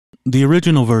The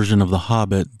original version of The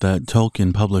Hobbit that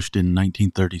Tolkien published in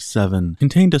 1937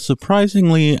 contained a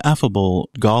surprisingly affable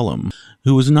Gollum,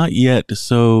 who was not yet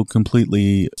so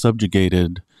completely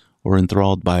subjugated or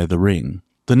enthralled by the ring.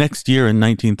 The next year, in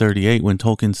 1938, when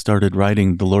Tolkien started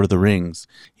writing The Lord of the Rings,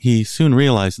 he soon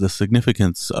realized the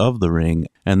significance of the ring,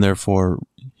 and therefore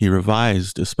he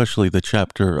revised especially the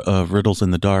chapter of Riddles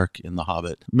in the Dark in The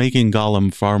Hobbit, making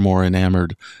Gollum far more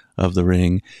enamored of the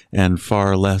ring and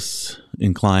far less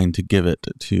inclined to give it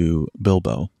to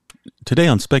Bilbo. Today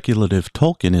on Speculative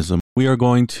Tolkienism, we are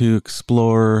going to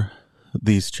explore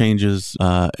these changes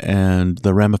and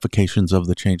the ramifications of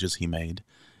the changes he made,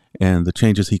 and the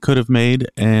changes he could have made,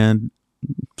 and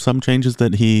some changes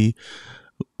that he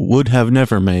would have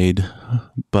never made,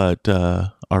 but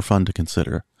are fun to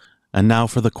consider. And now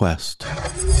for the quest.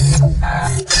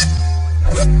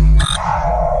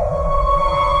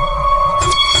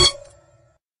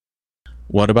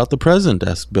 What about the present?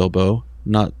 Asked Bilbo.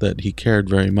 Not that he cared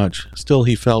very much. Still,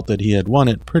 he felt that he had won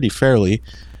it pretty fairly,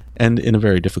 and in a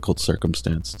very difficult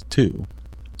circumstance, too.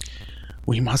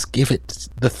 We must give it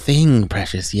the thing,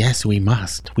 Precious. Yes, we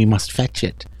must. We must fetch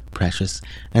it, Precious,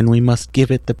 and we must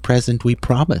give it the present we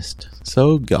promised.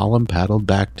 So Gollum paddled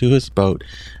back to his boat,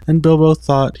 and Bilbo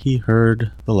thought he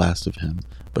heard the last of him.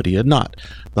 But he had not.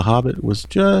 The hobbit was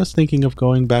just thinking of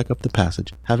going back up the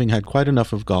passage, having had quite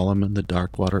enough of Gollum and the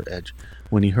dark water edge,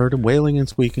 when he heard him wailing and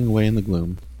squeaking away in the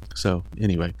gloom. So,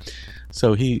 anyway.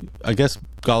 I guess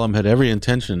Gollum had every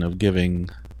intention of giving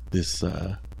this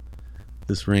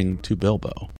ring to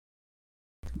Bilbo.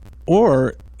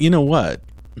 Or, you know what?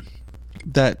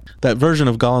 That version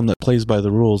of Gollum that plays by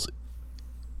the rules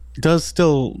does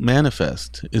still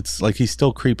manifest. It's like he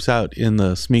still creeps out in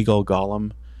the Smeagol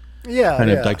Gollum kind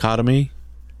of dichotomy,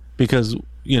 because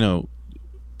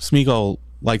Smeagol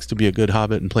likes to be a good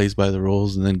hobbit and plays by the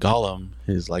rules, and then Gollum,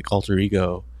 his like alter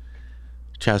ego,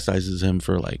 chastises him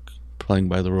for like playing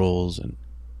by the rules and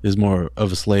is more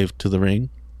of a slave to the ring.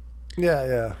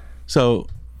 So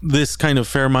this kind of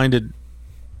fair-minded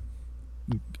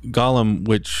Gollum,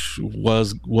 which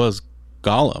was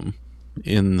Gollum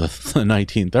in the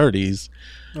 1930s,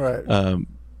 right,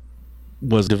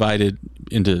 was divided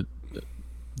into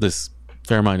this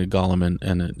fair-minded Gollum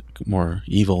and a more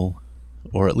evil,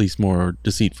 or at least more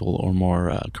deceitful, or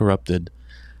more corrupted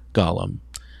Gollum.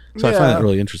 So I find that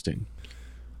really interesting.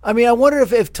 I mean, I wonder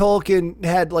if Tolkien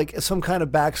had like some kind of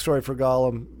backstory for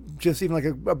Gollum, just even like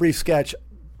a brief sketch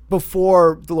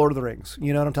before The Lord of the Rings.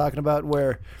 You know what I'm talking about?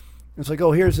 Where it's like,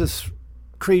 oh, here's this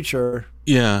creature.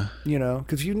 Yeah.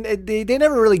 Because they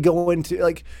never really go into,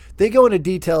 like, they go into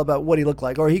detail about what he looked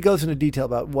like, or he goes into detail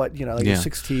about what, his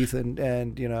 6 teeth and.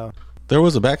 There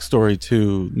was a backstory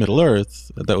to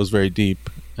Middle-earth that was very deep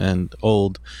and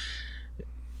old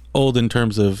in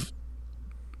terms of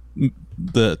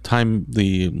the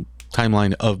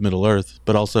timeline of Middle-earth,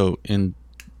 but also in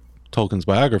Tolkien's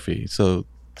biography. So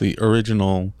the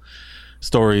original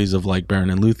stories of like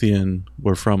Beren and Luthien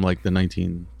were from like the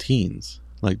 19-teens,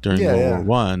 like during World War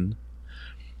One,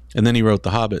 and then he wrote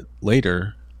The Hobbit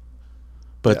later.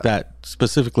 But that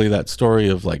specifically, that story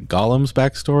of like Gollum's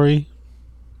backstory,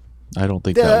 I don't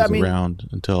think that was around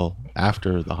until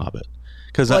after The Hobbit.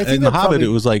 Because in The Hobbit, it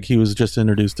was like he was just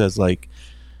introduced as like,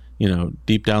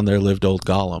 deep down there lived old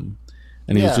Gollum,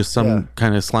 and he was just some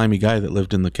kind of slimy guy that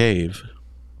lived in the cave.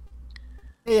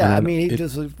 Yeah, he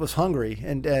just was hungry,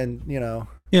 and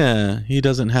Yeah, he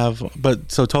doesn't have.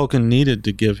 But so Tolkien needed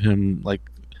to give him like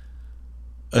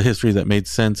a history that made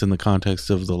sense in the context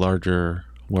of the larger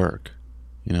work.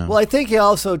 Well, I think he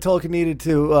also Tolkien needed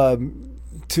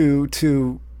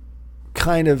to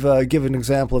kind of give an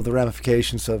example of the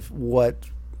ramifications of what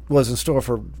was in store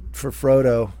for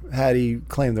Frodo had he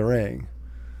claimed the ring.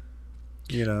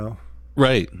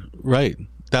 Right.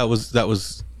 That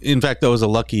was. In fact, that was a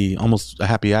lucky, almost a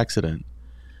happy accident.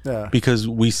 Yeah. Because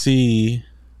we see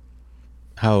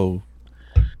how,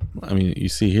 you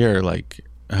see here, like,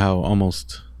 how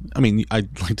almost,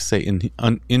 I'd like to say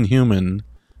inhuman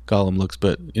Gollum looks,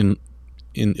 but in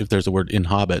if there's a word, in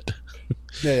Hobbit,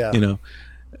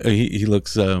 he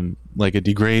looks like a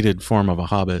degraded form of a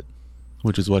hobbit,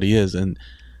 which is what he is. And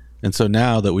so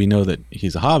now that we know that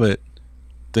he's a hobbit,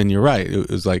 then you're right.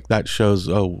 It was like, that shows,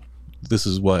 oh, this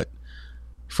is what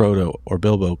Frodo or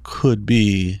Bilbo could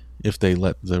be if they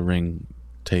let the ring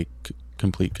take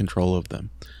complete control of them.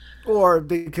 Or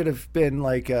they could have been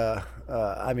like, I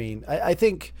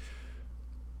think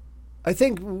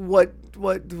what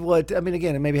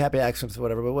again, it may be happy accidents or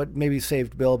whatever, but what maybe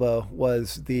saved Bilbo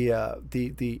was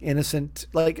the innocent,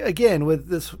 like, again, with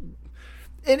this,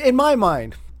 in my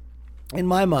mind,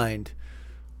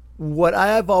 what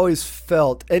I have always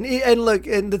felt, and look,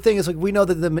 and the thing is, like, we know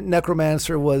that the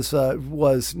necromancer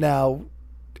was now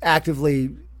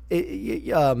actively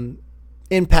in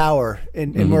power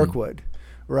in Mirkwood,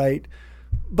 right?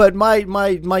 But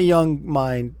my young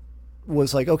mind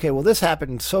was like, okay, well, this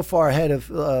happened so far ahead of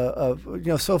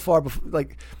so far before,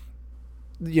 like,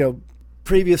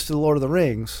 previous to the Lord of the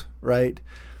Rings, right?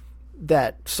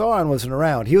 That Sauron wasn't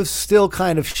around. He was still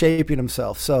kind of shaping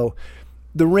himself. So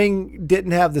the ring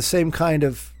didn't have the same kind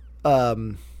of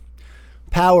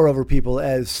power over people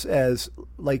as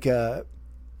like as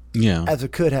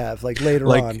it could have, like, later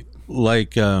on.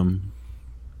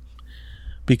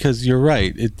 Because you're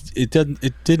right,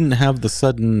 it didn't have the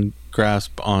sudden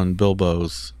grasp on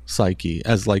Bilbo's psyche,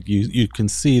 as like you can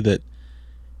see that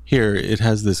here it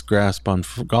has this grasp on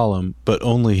Gollum, but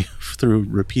only through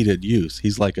repeated use.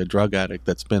 He's like a drug addict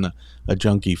that's been a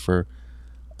junkie for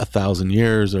 1,000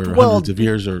 years or hundreds of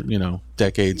years or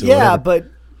decades. Or whatever. But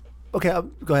okay,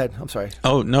 go ahead. I'm sorry.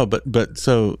 Oh no, but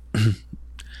so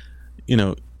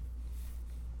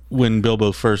when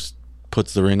Bilbo first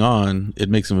puts the ring on, it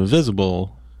makes him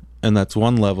invisible, and that's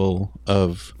one level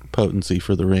of potency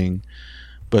for the ring,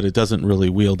 but it doesn't really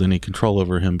wield any control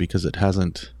over him because it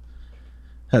hasn't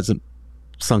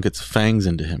sunk its fangs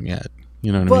into him yet.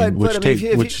 You know what I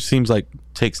mean? Which seems like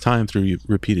takes time through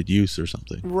repeated use or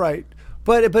something. Right.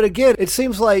 But again, it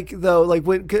seems like, though, like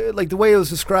the way it was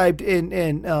described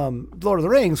in Lord of the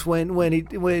Rings, when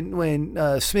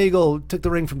Smeagol took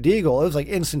the ring from Deagle, it was like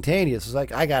instantaneous. It's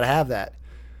like, I gotta have that.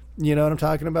 You know what I'm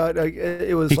talking about?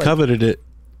 It was. He coveted it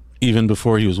even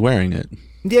before he was wearing it.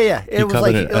 Yeah. He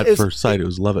coveted it at first sight. It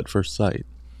was love at first sight.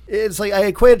 It's like, I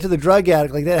equate it to the drug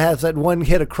addict. Like, that has that one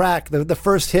hit of crack. The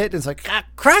first hit, it's like,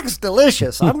 crack's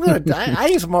delicious. I'm gonna. I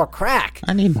need some more crack.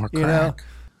 I need more crack.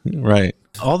 Right.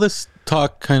 All this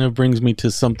talk kind of brings me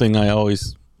to something I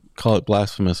always call it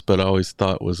blasphemous, but I always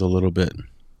thought was a little bit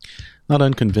not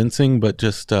unconvincing, but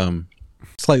just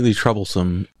slightly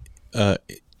troublesome,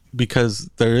 because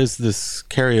there is this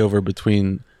carryover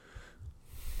between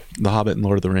The Hobbit and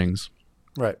Lord of the Rings,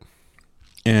 right?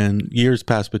 And years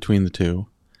pass between the two.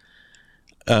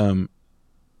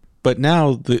 But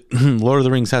now the Lord of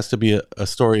the Rings has to be a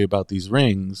story about these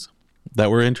rings that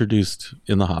were introduced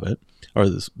in The Hobbit, or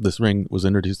this ring was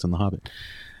introduced in The Hobbit.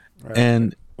 Right.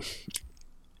 And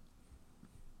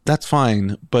that's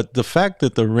fine, but the fact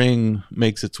that the ring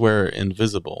makes its wearer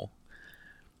invisible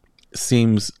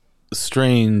seems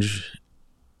strange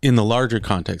in the larger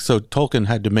context. So Tolkien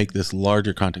had to make this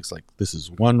larger context, like, this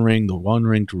is one ring, the one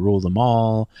ring to rule them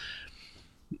all.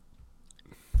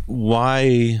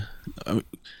 Why?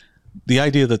 The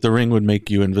idea that the ring would make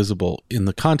you invisible in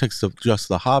the context of just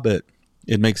The Hobbit,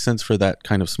 it makes sense for that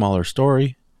kind of smaller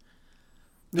story.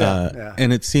 Yeah.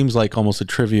 And it seems like almost a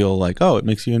trivial, like, oh, it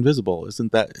makes you invisible.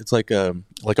 Isn't that? It's like a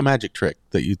magic trick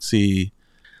that you'd see,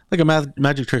 like a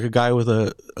magic trick, a guy with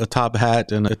a top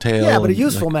hat and a tail. Yeah, but a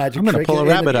useful magic trick. I'm going to pull a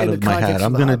rabbit out of my hat.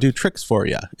 I'm going to do tricks for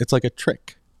you. It's like a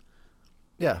trick.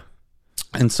 Yeah.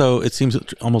 And so it seems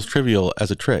almost trivial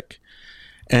as a trick.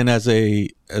 And as a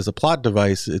plot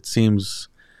device, it seems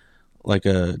like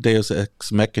a Deus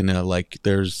Ex Machina. Like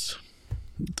there's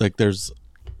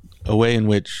a way in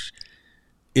which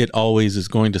it always is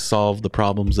going to solve the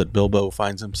problems that Bilbo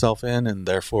finds himself in, and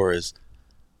therefore is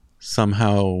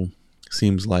somehow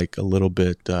seems like a little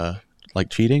bit like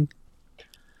cheating.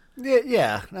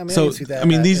 Yeah. I mean, so I can see that. I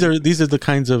mean, these are the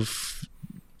kinds of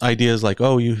ideas, like,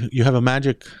 oh, you have a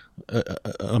magic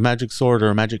sword or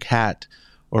a magic hat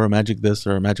or a magic this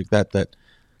or a magic that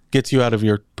gets you out of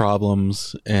your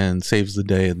problems and saves the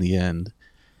day in the end.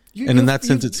 And in that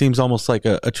sense, it seems almost like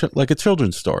a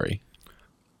children's story.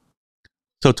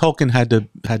 So Tolkien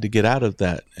had to get out of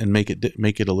that and make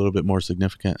it a little bit more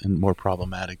significant and more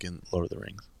problematic in Lord of the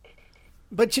Rings.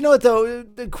 But you know what, though,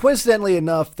 coincidentally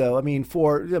enough, though,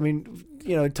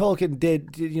 Tolkien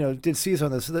did seize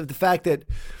on this. The fact that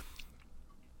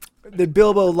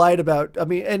Bilbo lied about,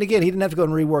 and again, he didn't have to go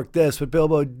and rework this, but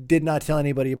Bilbo did not tell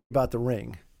anybody about the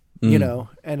ring,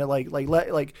 and it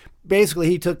like basically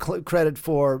he took credit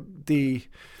for the,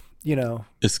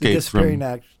 escape disappearing from,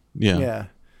 act. Yeah.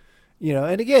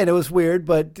 And again, it was weird,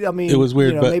 but it was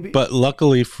weird, but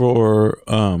luckily for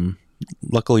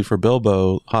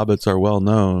Bilbo, hobbits are well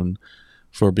known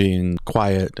for being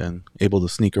quiet and able to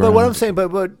sneak around. But what I'm saying,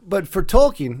 but for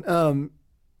Tolkien,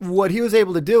 what he was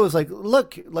able to do is, like,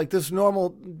 look, like, this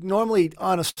normally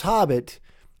honest hobbit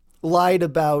lied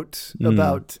about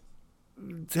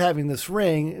having this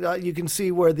ring. You can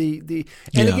see where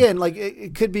again, like,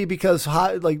 it could be because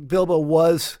like Bilbo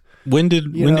was. When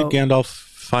did Gandalf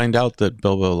find out that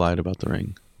Bilbo lied about the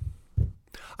ring?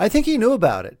 I think he knew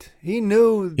about it. He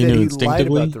knew that he lied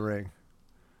about the ring.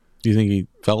 Do you think he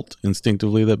felt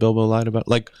instinctively that Bilbo lied about?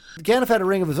 Like, Gandalf had a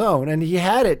ring of his own, and he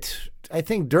had it, I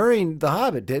think, during The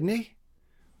Hobbit, didn't he?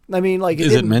 I mean, like,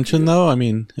 is it mentioned though? I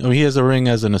mean, he has a ring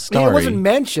as an Astari. It wasn't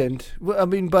mentioned. I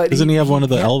mean, but doesn't he have one of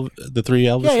the three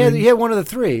elves? Yeah, he had one of the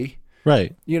three.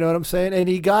 Right. You know what I'm saying? And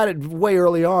he got it way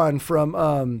early on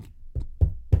from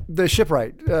the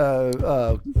shipwright.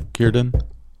 Círdan?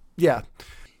 Yeah.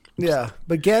 Yeah.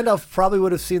 But Gandalf probably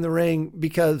would have seen the ring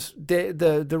because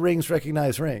the rings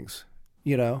recognize rings,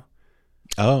 you know?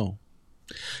 Oh.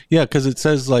 Yeah, because it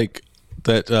says, like,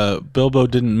 that Bilbo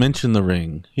didn't mention the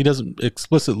ring. He doesn't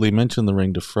explicitly mention the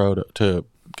ring to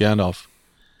Gandalf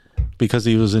because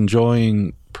he was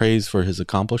enjoying praise for his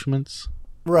accomplishments.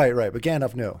 Right. But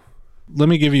Gandalf knew. Let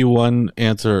me give you one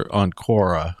answer on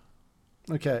Korra.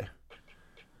 Okay.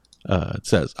 It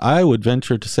says, I would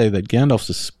venture to say that Gandalf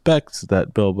suspects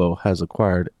that Bilbo has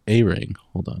acquired a ring.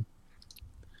 Hold on.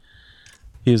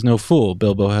 He is no fool.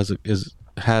 Bilbo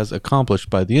has accomplished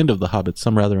by the end of The Hobbit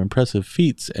some rather impressive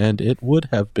feats, and it would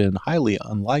have been highly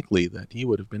unlikely that he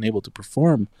would have been able to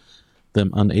perform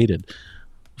them unaided.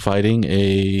 Fighting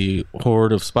a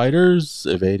horde of spiders,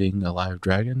 evading a live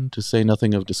dragon, to say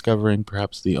nothing of discovering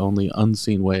perhaps the only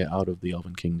unseen way out of the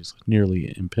Elven King's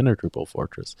nearly impenetrable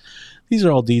fortress. These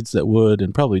are all deeds that would,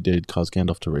 and probably did, cause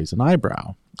Gandalf to raise an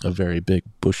eyebrow. A very big,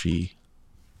 bushy,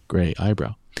 gray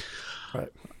eyebrow.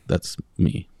 Right. That's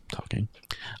me talking.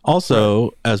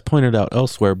 Also, as pointed out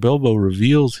elsewhere, Bilbo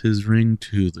reveals his ring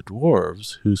to the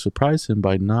dwarves, who surprise him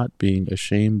by not being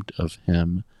ashamed of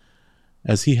him,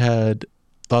 as he had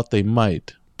thought they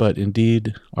might, but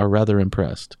indeed are rather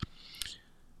impressed.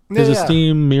 His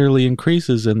esteem merely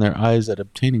increases in their eyes at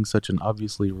obtaining such an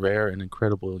obviously rare and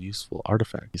incredible useful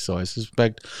artifact. So I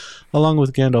suspect, along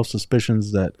with Gandalf's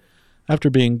suspicions, that after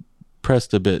being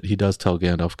pressed a bit, he does tell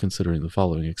Gandalf, considering the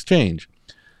following exchange.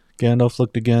 Gandalf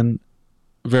looked again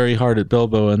very hard at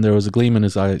Bilbo, and there was a gleam in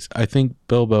his eyes. I think,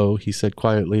 Bilbo, he said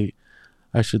quietly,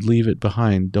 I should leave it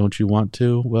behind. Don't you want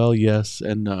to? Well, yes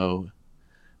and no.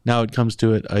 Now it comes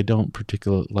to it, I don't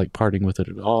particularly like parting with it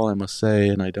at all, I must say,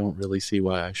 and I don't really see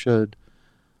why I should.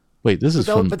 Wait, this is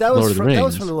from Lord of the Rings. That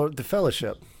was from the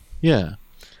Fellowship. Yeah.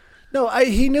 No,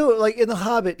 he knew, like, in The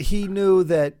Hobbit, he knew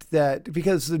that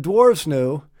because the dwarves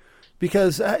knew,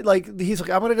 because, like, he's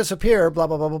like, I'm going to disappear, blah,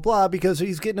 blah, blah, blah, blah, because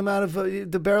he's getting them out of,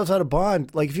 the Barrels Out of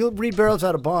Bond. Like, if you read Barrels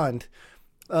Out of Bond,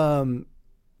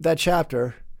 that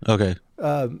chapter. Okay.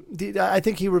 I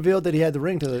think he revealed that he had the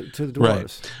ring to the dwarves.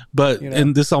 Right. But,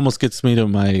 and this almost gets me to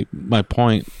my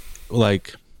point,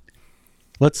 like,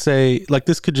 let's say, like,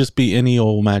 this could just be any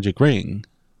old magic ring.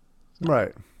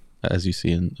 Right. As you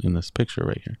see in this picture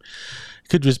right here. It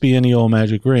could just be any old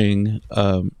magic ring.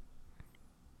 And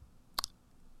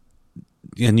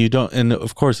you don't, and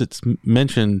of course it's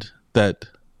mentioned that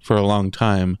for a long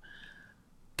time,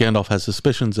 Gandalf has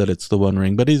suspicions that it's the One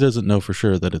Ring, but he doesn't know for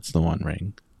sure that it's the One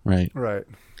Ring. Right.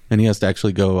 And he has to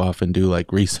actually go off and do,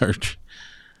 like, research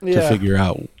to figure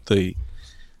out the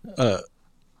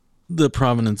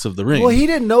provenance of the ring. Well, he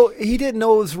didn't know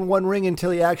it was One Ring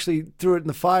until he actually threw it in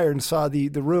the fire and saw the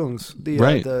runes.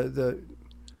 Right.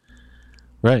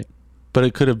 Right. But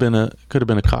it could have been a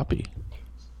copy.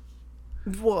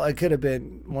 Well, it could have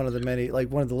been one of the many, like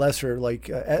one of the lesser, like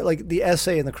the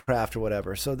essay in the craft or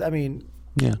whatever. So I mean,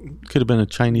 yeah, could have been a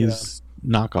Chinese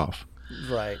knockoff.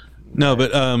 Right. No,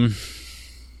 but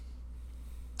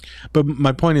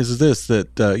my point is this,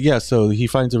 that so he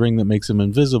finds a ring that makes him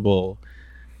invisible,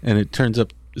 and it turns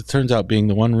out being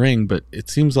the One Ring, but it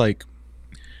seems like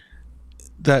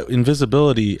that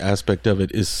invisibility aspect of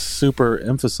it is super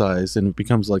emphasized, and it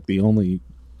becomes like the only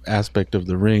aspect of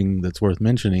the ring that's worth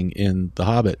mentioning in The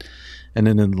Hobbit. And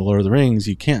then in The Lord of the Rings,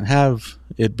 you can't have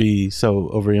it be so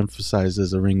overemphasized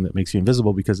as a ring that makes you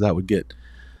invisible, because that would get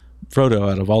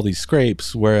Frodo out of all these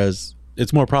scrapes, whereas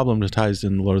it's more problematized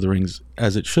in Lord of the Rings,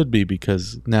 as it should be,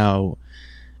 because now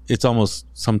it's almost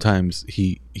sometimes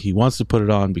he wants to put it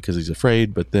on because he's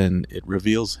afraid, but then it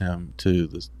reveals him to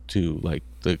like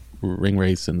the ring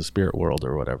wraiths in the spirit world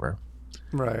or whatever.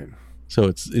 Right. So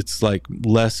it's like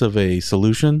less of a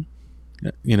solution.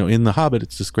 In The Hobbit,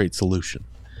 it's this great solution.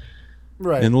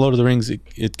 Right. In The Lord of the Rings,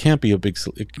 it can't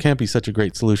be such a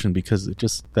great solution, because it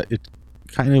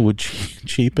kind of would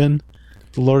cheapen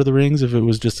The Lord of the Rings if it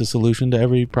was just a solution to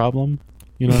every problem.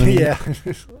 You know what I mean? Yeah.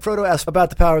 Frodo asked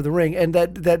about the power of the ring, and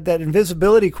that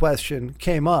invisibility question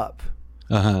came up.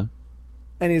 Uh-huh.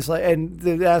 And he's like, and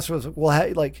the answer was,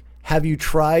 well, have you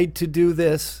tried to do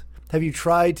this? Have you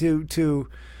tried to do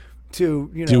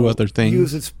other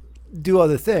things? do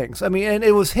other things. I mean, and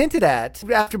it was hinted at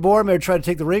after Boromir tried to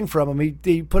take the ring from him.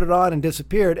 He put it on and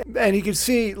disappeared, and he could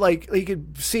see like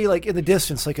in the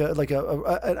distance like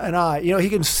an eye. You know, he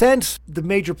can sense the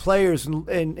major players and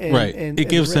right. It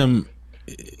gives him,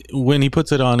 when he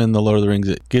puts it on in the Lord of the Rings,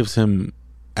 it gives him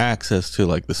access to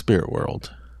like the spirit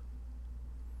world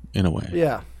in a way.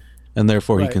 Yeah. And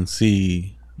therefore he can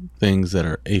see things that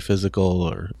are aphysical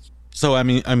or so. I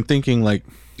mean, I'm thinking like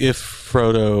if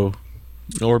Frodo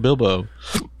or Bilbo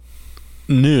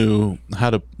knew how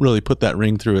to really put that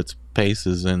ring through its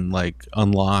paces and like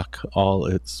unlock all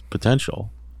its potential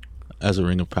as a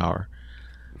ring of power,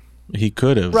 he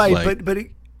could have. Right, like, but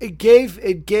it gave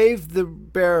the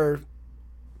bearer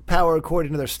power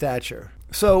according to their stature.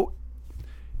 So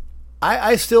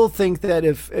I still think that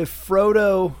if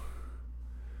Frodo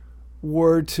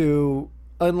were to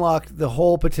unlock the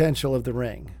whole potential of the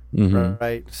ring,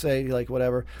 right? Say like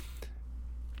whatever,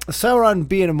 Sauron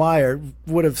being a Maiar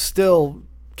would have still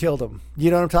killed him.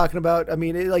 You know what I'm talking about? I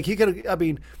mean, he could. I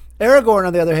mean, Aragorn,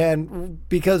 on the other hand,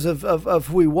 because of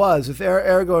who he was, if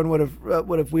Aragorn would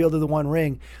have wielded the One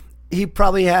Ring, he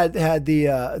probably had the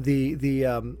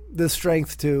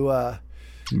strength to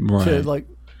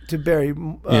bury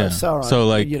Sauron. So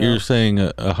like you're saying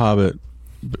a hobbit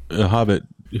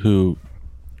who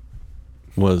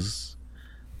was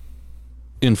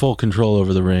in full control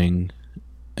over the ring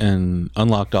and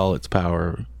unlocked all its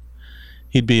power,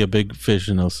 he'd be a big fish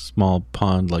in a small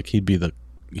pond. Like he'd be the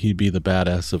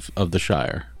badass of the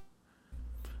Shire.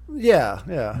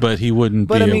 Yeah. But he wouldn't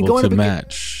be able to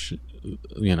match,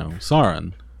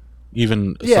 Sauron,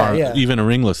 even a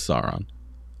ringless Sauron.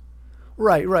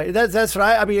 Right. That's what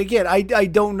I mean. Again, I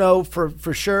don't know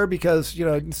for sure because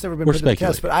it's never been put to the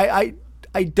test. But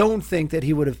I don't think that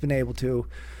he would have been able to,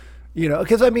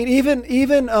 because I mean even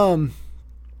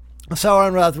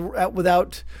Sauron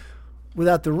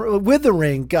with the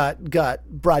ring got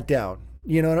brought down.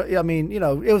 I mean,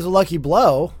 it was a lucky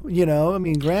blow. I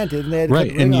mean, granted, and they had to cut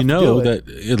the ring off that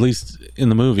at least in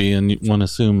the movie, and one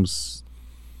assumes,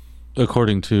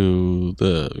 according to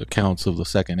the accounts of the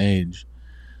Second Age,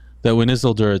 that when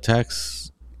Isildur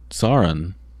attacks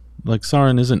Sauron, like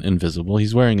Sauron isn't invisible.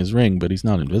 He's wearing his ring, but he's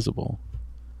not invisible.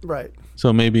 Right.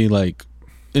 So maybe like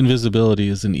invisibility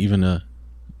isn't even a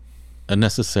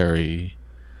necessary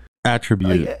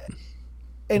attribute.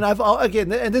 And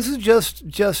and this is just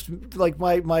like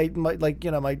my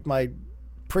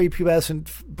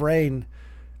prepubescent brain,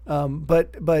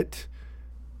 but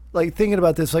like thinking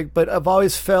about this, but I've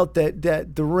always felt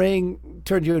that the ring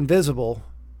turned you invisible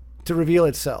to reveal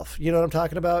itself. You know what I'm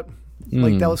talking about?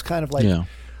 Like that was kind of like,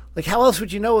 like how else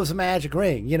would you know it was a magic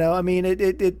ring? I mean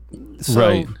so,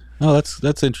 right. Oh,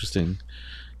 that's interesting.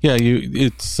 Yeah,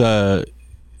 it's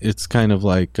kind of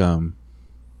like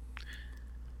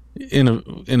in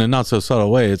a not so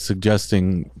subtle way, it's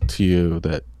suggesting to you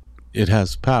that it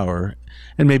has power,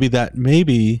 and maybe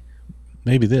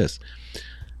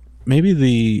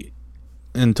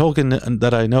in Tolkien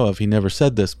that I know of, he never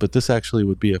said this, but this actually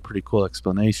would be a pretty cool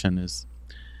explanation, is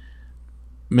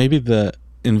maybe the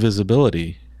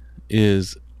invisibility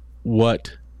is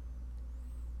what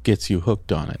gets you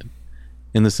hooked on it,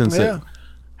 in the sense that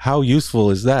how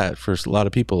useful is that for a lot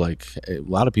of people? Like a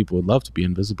lot of people would love to be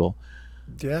invisible.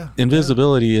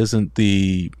 Invisibility isn't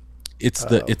it's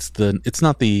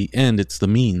not the end, it's the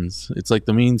means. It's like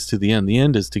the means to the end. The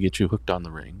end is to get you hooked on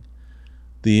the ring.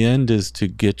 The end is to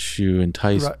get you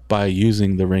enticed by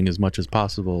using the ring as much as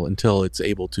possible until it's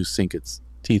able to sink its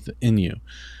teeth in you.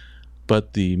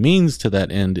 But the means to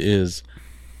that end is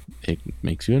it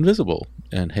makes you invisible.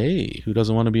 And hey, who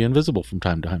doesn't want to be invisible from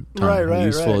time to time? How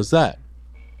useful is that?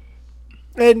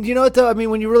 And you know what, though? I mean,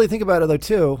 when you really think about it, though,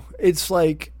 too, it's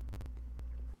like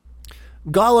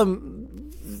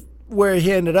Gollum, where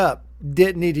he ended up,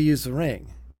 didn't need to use the ring.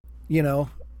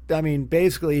 I mean,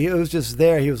 basically, it was just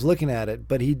there. He was looking at it,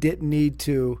 but he didn't need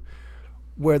to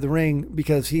wear the ring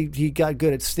because he got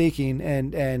good at sneaking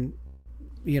and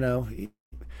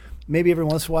maybe every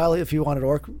once in a while if he wanted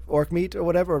orc meat or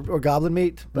whatever or goblin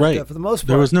meat. But for the most part,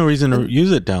 there was no reason to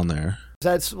use it down there.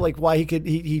 That's like why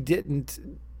he didn't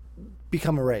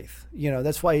become a wraith.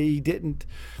 That's why he didn't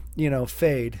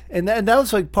fade, and that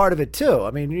was like part of it too.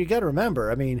 I mean, you got to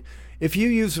remember. I mean, if you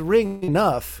use the ring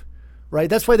enough. Right,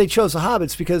 that's why they chose the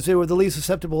hobbits, because they were the least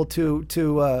susceptible to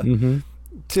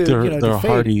they're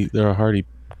a hardy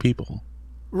people.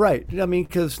 Right. I mean,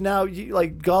 because now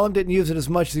like Gollum didn't use it as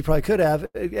much as he probably could have,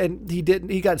 and he didn't.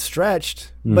 He got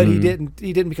stretched, but he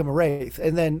didn't become a wraith.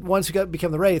 And then once he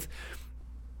became the wraith,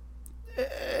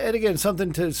 and again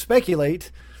something to speculate,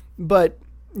 but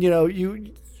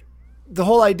the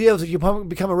whole idea was that you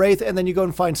become a wraith and then you go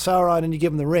and find Sauron and you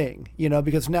give him the ring,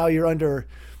 because now you're under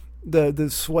the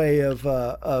sway of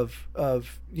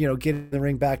getting the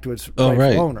ring back to its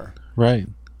rightful owner. Right.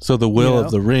 So the will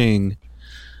of the ring.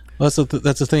 Well,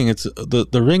 that's the thing. It's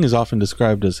the ring is often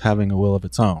described as having a will of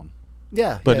its own.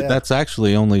 Yeah. But that's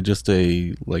actually only just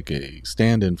a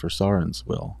stand-in for Sauron's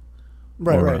will.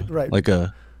 Right.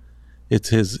 It's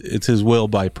his will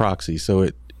by proxy. So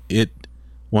it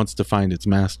wants to find its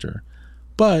master.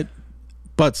 But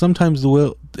sometimes the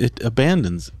will, it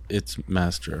abandons its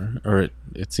master, or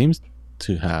it seems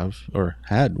to have or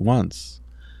had once.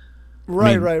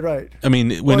 Right. I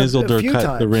mean, when Isildur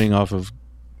cut the ring off of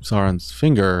Sauron's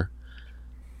finger,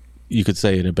 you could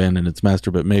say it abandoned its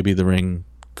master, but maybe the ring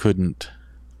couldn't,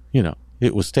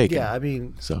 it was taken. Yeah, I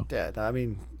mean, so. Yeah, I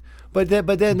mean, but then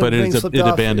the ring slipped it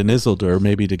off. abandoned Isildur,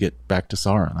 maybe to get back to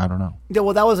Sauron. I don't know. Yeah,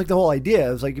 well, that was like the whole idea.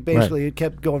 It was like basically it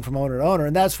kept going from owner to owner,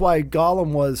 and that's why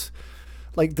Gollum was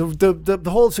like the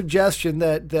whole suggestion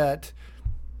that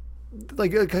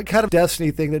like a kind of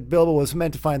destiny thing that Bilbo was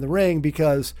meant to find the ring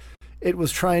because it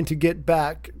was trying to get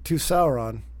back to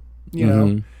Sauron,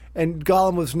 and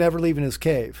Gollum was never leaving his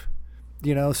cave,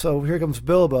 So here comes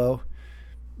Bilbo,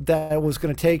 that was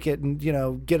going to take it and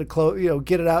get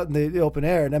it out in the open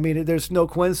air. And I mean, there's no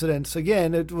coincidence.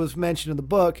 Again, it was mentioned in the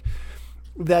book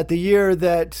that the year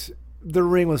that the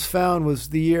ring was found was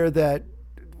the year that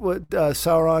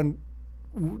Sauron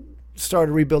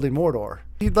started rebuilding Mordor.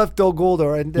 He left Dol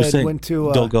Guldur and went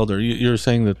to Dol Guldur. You're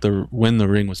saying that when the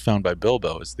ring was found by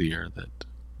Bilbo is the year that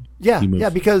he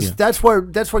moved. Because that's where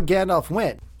Gandalf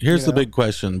went. Here's the big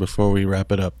question before we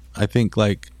wrap it up. I think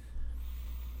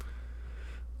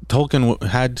Tolkien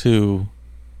had to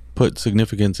put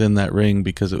significance in that ring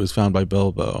because it was found by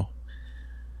Bilbo.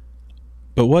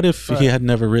 But what if he had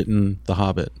never written The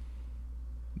Hobbit?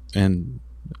 And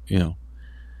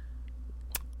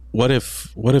what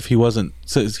if he wasn't?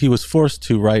 So he was forced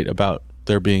to write about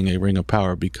there being a ring of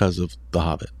power because of The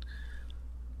Hobbit.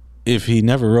 If he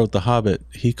never wrote The Hobbit,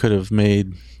 he could have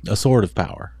made a sword of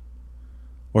power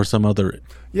or some other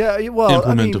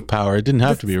implement of power. It didn't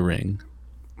have to be a ring.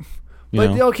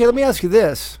 Okay, let me ask you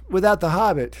this: without The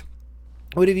Hobbit,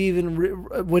 would he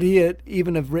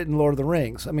even have written Lord of the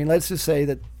Rings? I mean, let's just say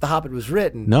that The Hobbit was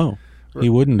written. No, he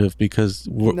wouldn't have, because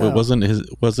it wasn't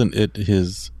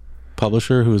his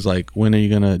publisher who was like, "When are you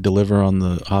going to deliver on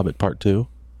The Hobbit Part 2?"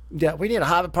 Yeah, we need a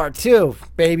Hobbit Part 2,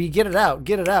 baby. Get it out.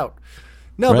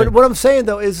 No, but what I'm saying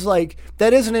though is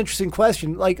that is an interesting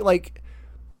question. Like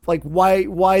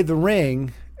why the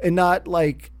ring and not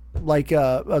like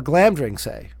a Glamdring,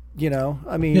 say?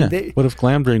 I mean, what if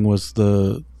Glamdring was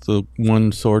the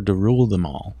one sword to rule them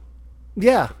all?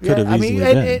 Yeah. I mean,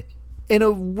 in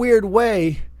a weird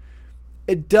way,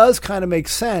 it does kind of make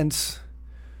sense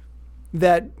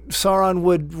that Sauron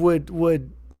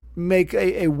would make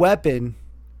a weapon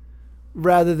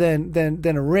rather than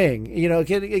a ring.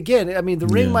 Again, I mean, the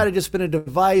ring might have just been a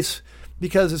device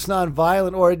because it's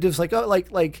non-violent, or it just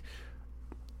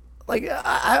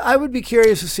I would be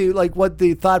curious to see what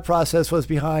the thought process was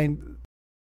behind.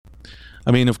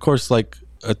 I mean, of course, like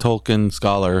a Tolkien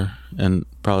scholar, and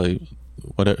probably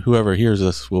whoever hears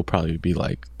this will probably be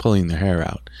pulling their hair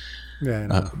out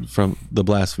from the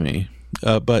blasphemy.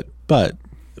 But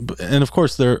and of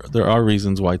course there are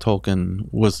reasons why Tolkien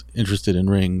was interested in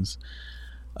rings.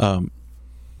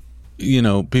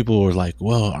 People were like,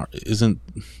 well, isn't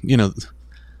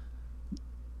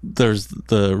there's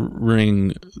the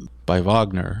Ring by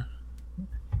Wagner,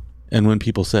 and when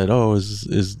people said, "Oh,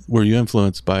 were you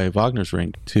influenced by Wagner's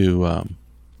Ring to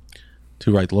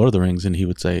write the Lord of the Rings?" and he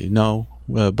would say, "No,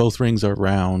 both rings are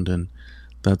round, and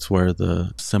that's where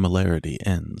the similarity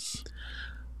ends."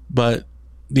 But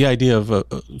the idea of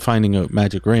finding a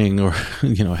magic ring, or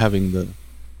having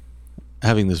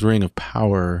this ring of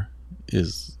power,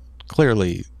 is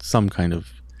clearly some kind of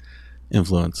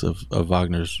influence of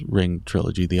Wagner's Ring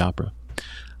trilogy, the opera.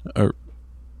 Or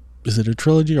is it a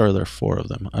trilogy, or are there 4 of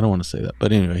them? I don't want to say that,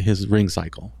 but anyway, his Ring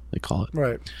cycle, they call it.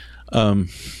 Right.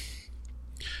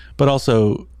 But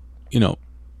also,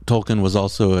 Tolkien was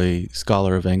also a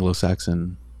scholar of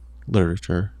Anglo-Saxon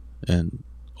literature and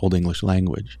Old English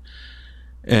language,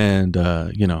 and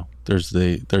there's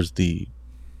the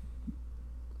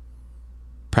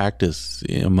practice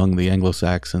among the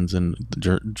Anglo-Saxons and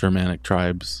the Germanic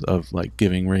tribes of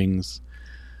giving rings.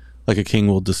 Like a king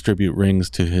will distribute rings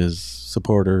to his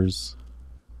supporters.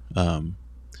 Kind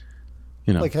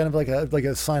of like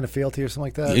a sign of fealty or something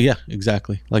like that. Yeah,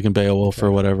 exactly. Like in Beowulf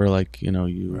or whatever.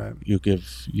 You give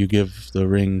the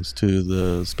rings to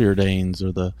the Spear Danes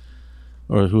or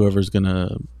or whoever's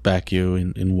gonna back you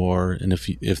in war. And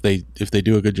if they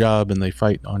do a good job and they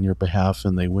fight on your behalf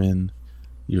and they win,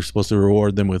 you're supposed to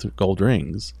reward them with gold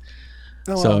rings.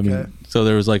 Oh, So okay. I mean, so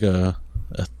there was like a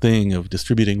thing of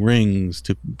distributing rings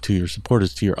to your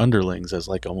supporters, to your underlings, as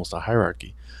like almost a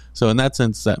hierarchy. So in that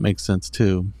sense, that makes sense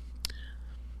too.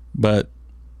 But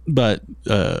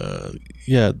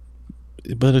yeah,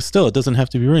 but it doesn't have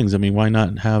to be rings. I mean, why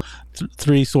not have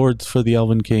 3 swords for the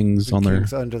Elven Kings on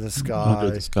Kings their under the sky. under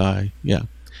the sky? Yeah.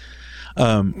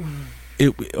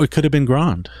 It could have been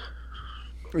Grond.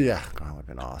 Yeah, that would have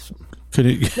been awesome. Could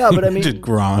it? No, but I mean,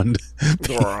 Grond.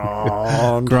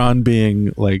 Grond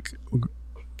being like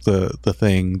the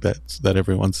thing that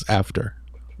everyone's after.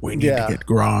 We need to get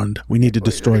Grond. We need to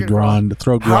destroy Grond.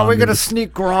 Throw Grond. How are we going to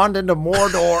sneak Grond into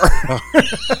Mordor?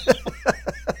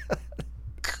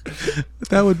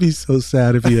 That would be so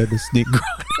sad if you had to sneak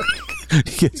Grond.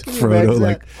 Gets Frodo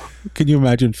like. Can you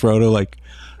imagine Frodo like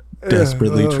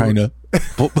desperately trying to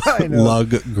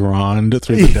lug Grond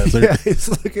through the desert? Yeah,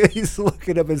 he's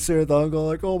looking up at Sirathon going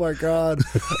like, "Oh my god,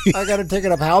 I got to take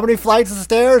it up how many flights of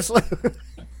stairs?"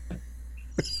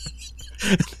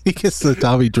 He gets to the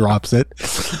top, he drops it.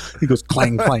 He goes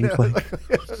clang, clang, clang.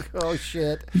 Oh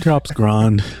shit! He drops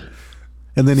Grond,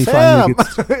 and then he Sam!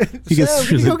 finally gets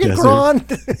through Sam, the can you go get desert.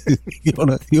 Grond?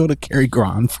 you wanna carry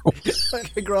Grond for me?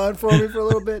 Get Grond for me for a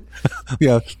little bit.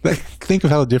 Yeah, think of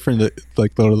how different the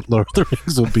Lord of the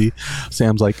Rings would be.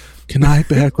 Sam's like, "Can I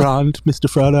bear Grond, Mr.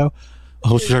 Frodo?"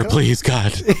 Oh, sure, please,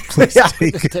 God. Please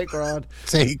take Grond.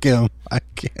 Take him. I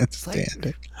can't stand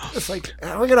it. It's like,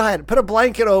 how are we going to hide it? Put a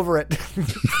blanket over it.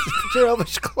 Put your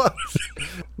elvish clothes.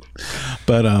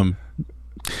 But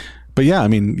yeah, I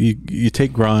mean, you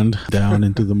take Grond down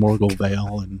into the Morgul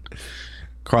Vale and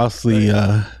cross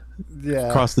the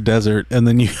desert, and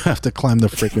then you have to climb the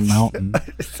freaking mountain.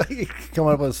 It's like you come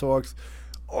up with orcs.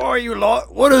 Oh, you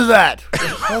lot! What is that?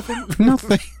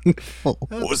 Nothing.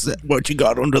 What's that? What you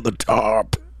got under the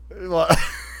top? Well,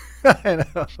 I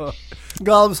know.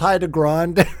 Gollum's hide a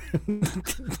Grond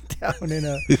down in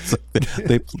a.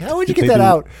 How would you get that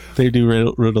out? They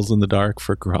do riddles in the dark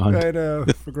for Grond. I know,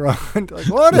 for Grond. Like,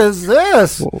 what is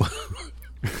this?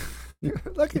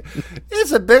 Look,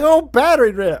 it's a big old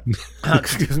battery rip.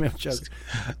 Excuse me, I'm joking.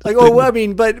 Like, I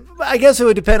mean, but I guess it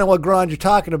would depend on what Grond you're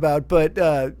talking about. But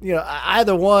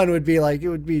either one would be like, it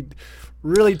would be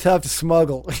really tough to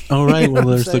smuggle. Oh right, well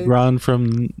there's the Grond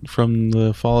from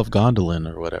the Fall of Gondolin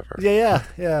or whatever. Yeah.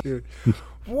 Dude.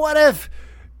 What if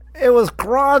it was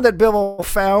Grond that Bilbo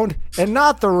found and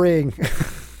not the ring?